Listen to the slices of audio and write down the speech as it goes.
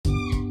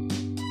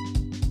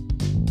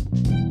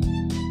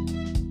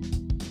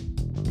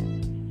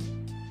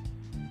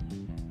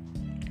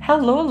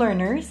Hello,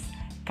 learners!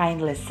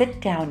 Kindly sit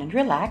down and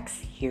relax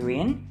here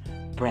in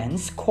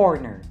Brenn's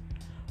Corner.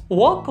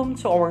 Welcome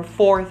to our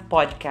fourth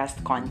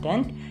podcast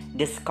content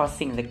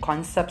discussing the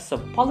concepts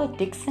of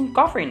politics and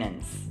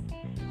governance.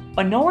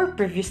 On our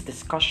previous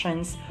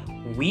discussions,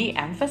 we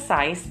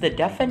emphasized the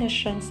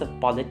definitions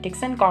of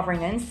politics and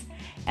governance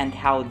and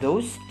how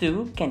those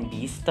two can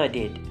be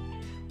studied.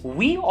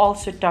 We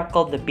also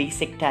tackled the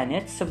basic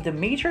tenets of the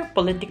major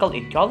political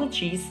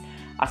ideologies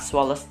as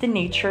well as the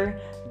nature,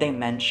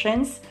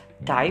 dimensions,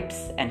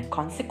 types, and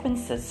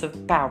consequences of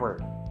power.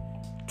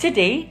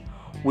 Today,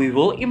 we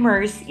will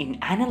immerse in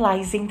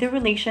analyzing the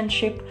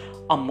relationship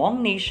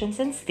among nations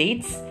and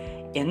states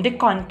in the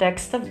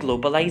context of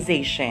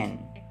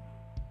globalization.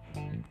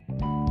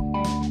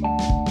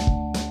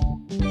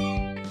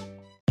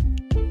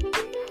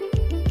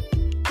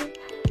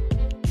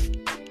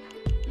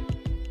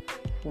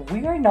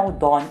 We are now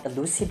done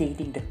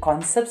elucidating the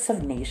concepts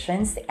of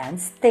nations and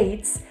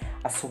states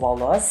as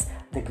well as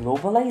the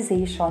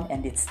globalization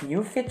and its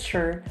new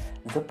feature,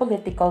 the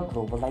political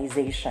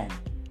globalization.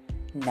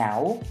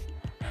 Now,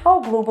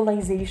 how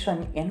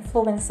globalization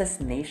influences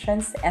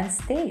nations and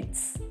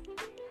states.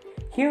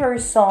 Here are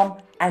some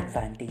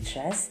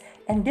advantages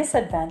and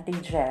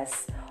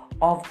disadvantages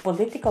of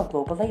political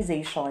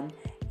globalization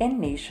in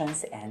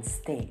nations and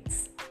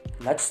states.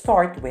 Let's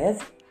start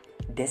with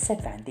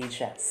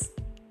disadvantages.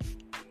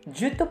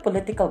 Due to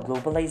political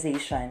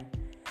globalization,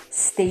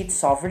 state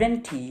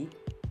sovereignty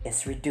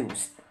is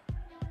reduced.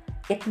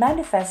 It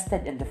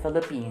manifested in the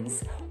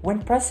Philippines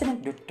when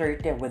President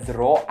Duterte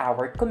withdrew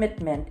our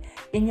commitment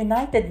in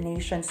United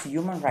Nations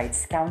Human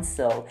Rights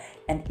Council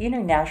and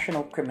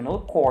International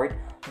Criminal Court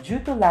due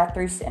to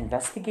latter's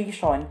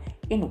investigation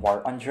in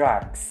war on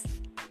drugs.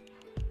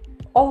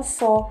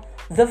 Also,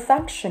 the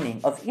functioning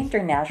of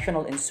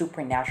international and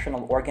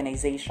supranational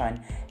organizations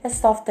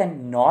is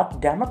often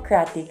not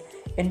democratic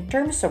in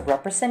terms of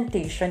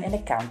representation and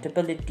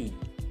accountability.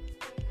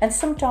 And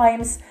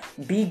sometimes,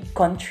 big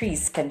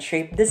countries can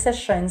shape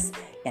decisions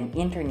in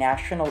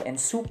international and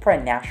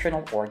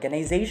supranational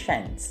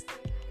organizations.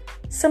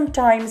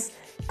 Sometimes,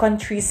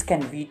 countries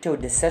can veto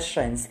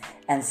decisions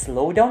and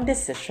slow down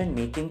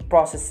decision-making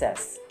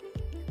processes.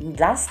 And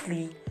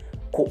lastly,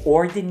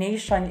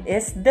 coordination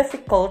is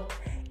difficult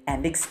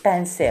and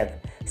expensive,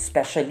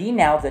 especially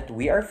now that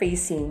we are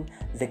facing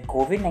the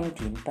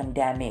COVID-19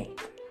 pandemic.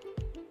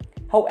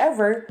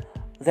 However,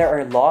 there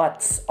are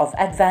lots of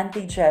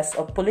advantages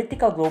of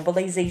political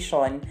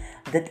globalization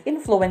that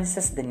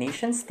influences the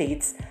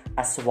nation-states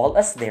as well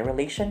as their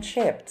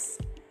relationships.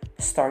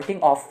 Starting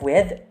off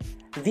with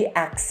the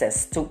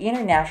access to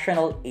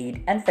international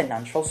aid and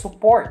financial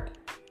support.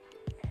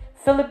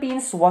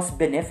 Philippines was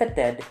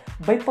benefited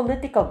by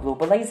political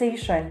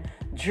globalization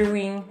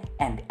during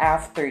and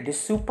after the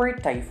Super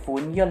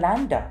Typhoon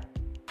Yolanda,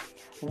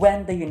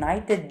 when the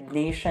United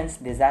Nations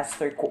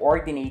Disaster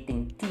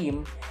Coordinating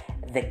Team,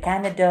 the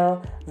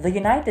Canada, the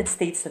United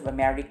States of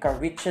America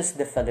reaches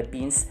the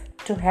Philippines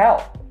to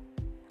help,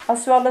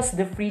 as well as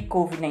the free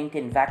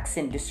COVID-19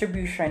 vaccine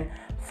distribution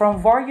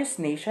from various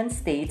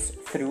nation-states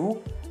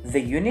through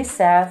the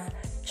UNICEF,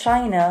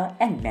 China,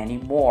 and many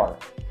more.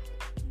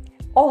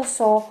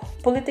 Also,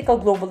 political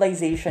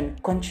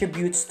globalization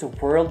contributes to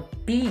world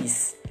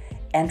peace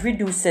and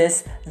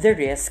reduces the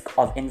risk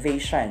of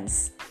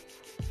invasions.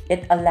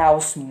 It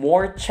allows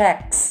more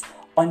checks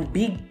on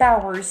big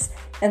powers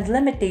and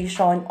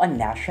limitation on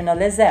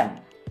nationalism.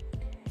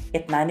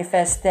 It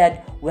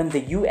manifested when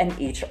the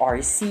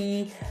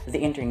UNHRC, the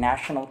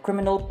International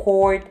Criminal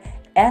Court,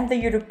 and the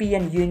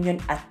European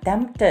Union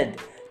attempted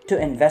to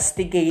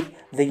investigate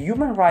the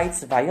human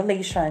rights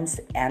violations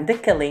and the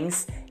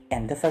killings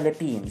in the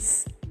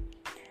Philippines.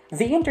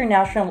 The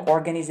international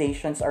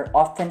organizations are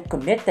often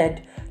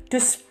committed to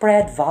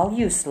spread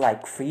values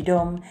like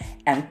freedom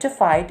and to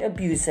fight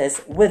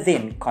abuses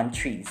within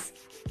countries.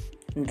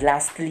 And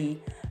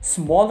lastly,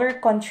 smaller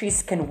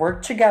countries can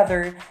work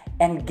together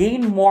and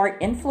gain more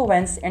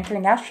influence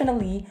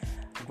internationally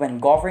when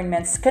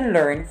governments can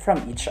learn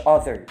from each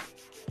other.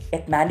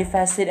 It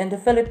manifested in the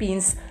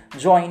Philippines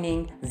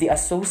joining the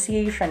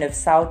Association of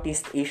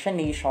Southeast Asian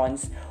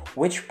Nations,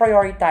 which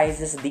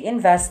prioritizes the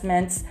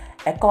investments,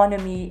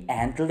 economy,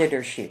 and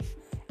leadership,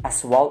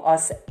 as well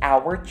as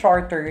our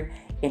charter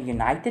in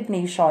United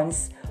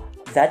Nations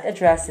that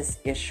addresses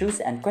issues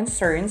and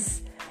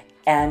concerns,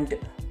 and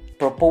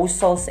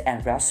proposals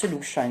and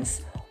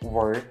resolutions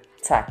were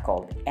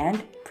tackled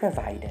and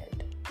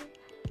provided.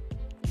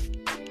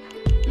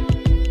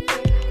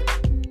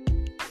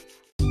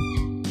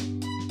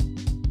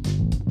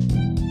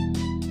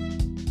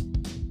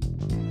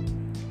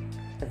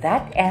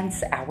 That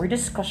ends our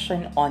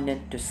discussion on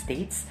the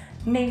states,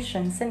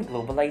 nations, and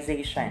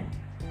globalization.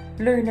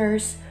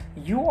 Learners,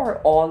 you are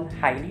all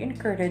highly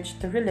encouraged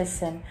to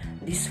re-listen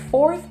this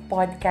fourth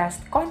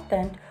podcast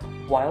content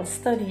while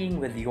studying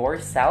with your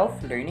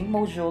self-learning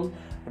module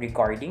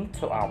regarding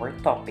to our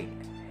topic.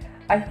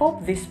 I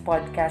hope this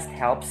podcast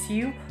helps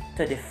you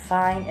to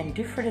define and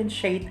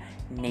differentiate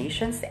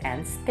nations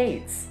and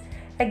states,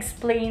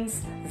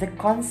 explains the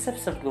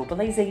concepts of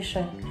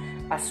globalization,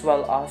 as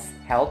well as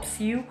helps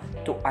you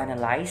to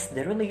analyze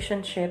the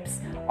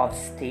relationships of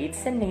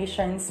states and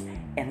nations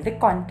in the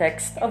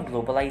context of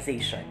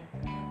globalization.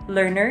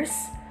 Learners,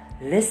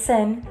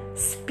 listen,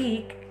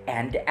 speak,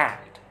 and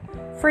act.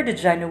 For the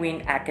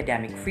genuine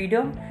academic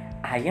freedom,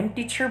 I am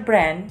Teacher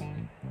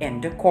Brenn in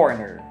the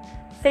corner.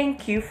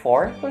 Thank you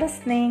for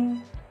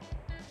listening.